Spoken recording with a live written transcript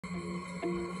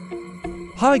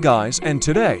Hi guys, and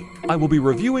today, I will be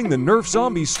reviewing the Nerf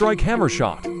Zombie Strike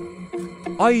Hammershot.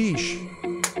 Aish!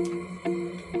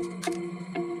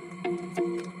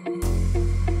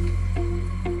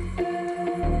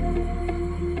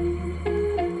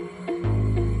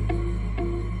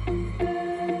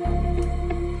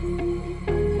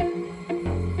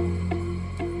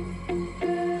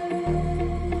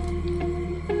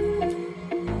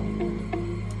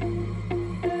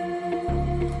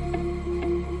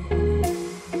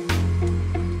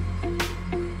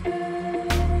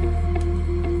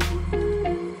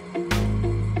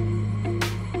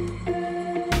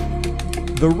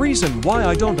 The reason why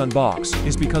I don't unbox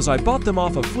is because I bought them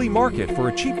off a flea market for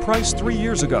a cheap price 3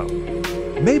 years ago.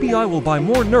 Maybe I will buy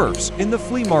more Nerfs in the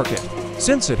flea market,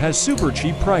 since it has super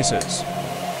cheap prices.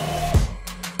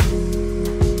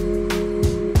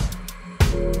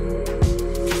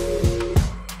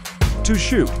 To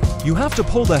shoot, you have to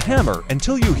pull the hammer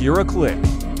until you hear a click.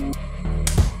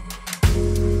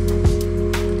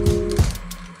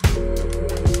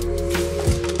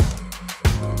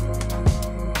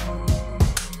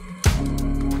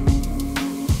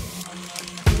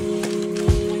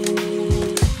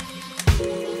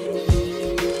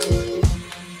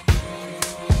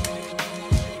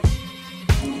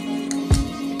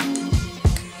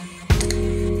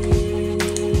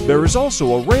 There is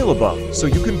also a rail above, so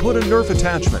you can put a Nerf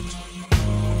attachment.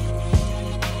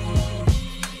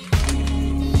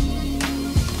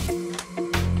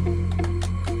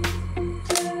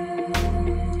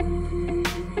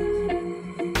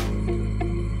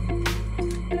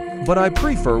 But I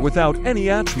prefer without any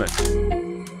attachment.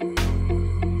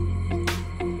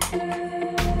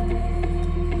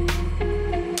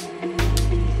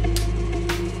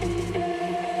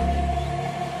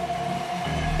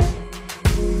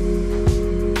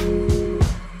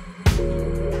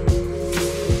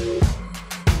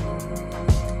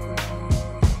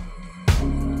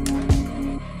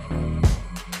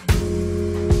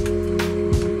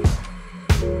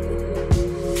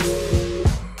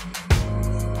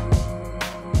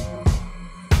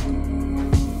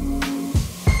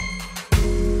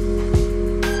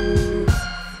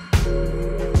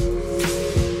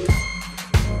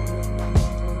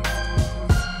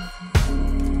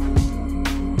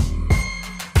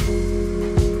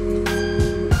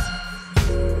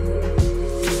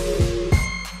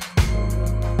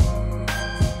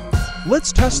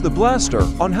 Let's test the blaster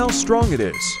on how strong it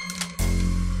is.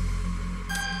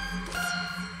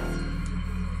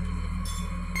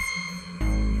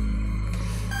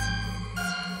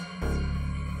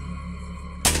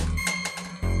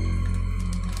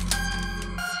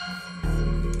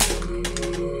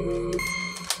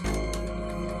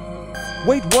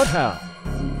 Wait, what? How?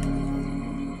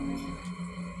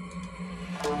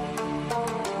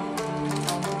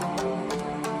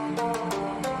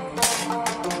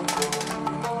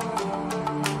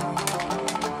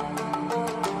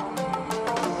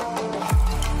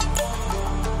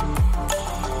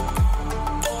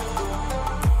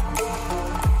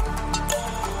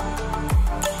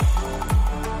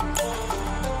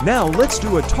 Now let's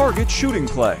do a target shooting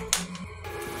play.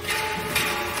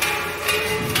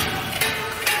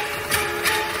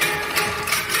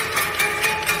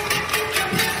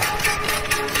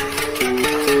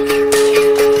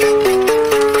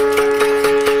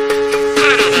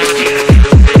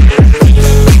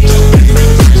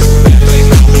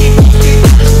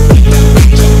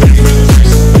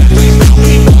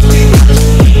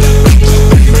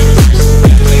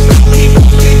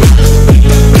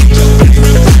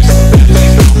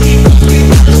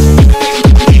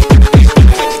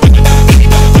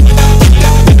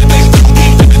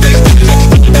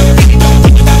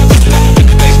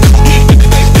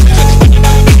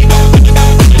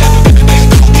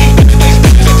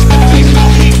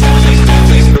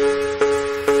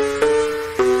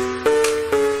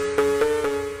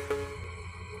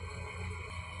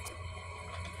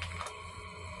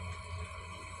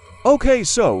 Okay,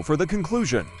 so for the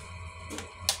conclusion,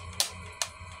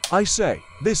 I say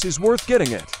this is worth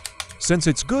getting it. Since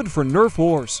it's good for Nerf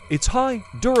wars, it's high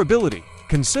durability,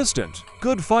 consistent,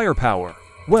 good firepower.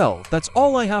 Well, that's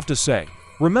all I have to say.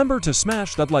 Remember to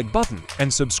smash that like button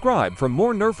and subscribe for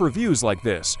more Nerf reviews like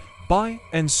this. Bye,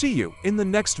 and see you in the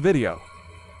next video.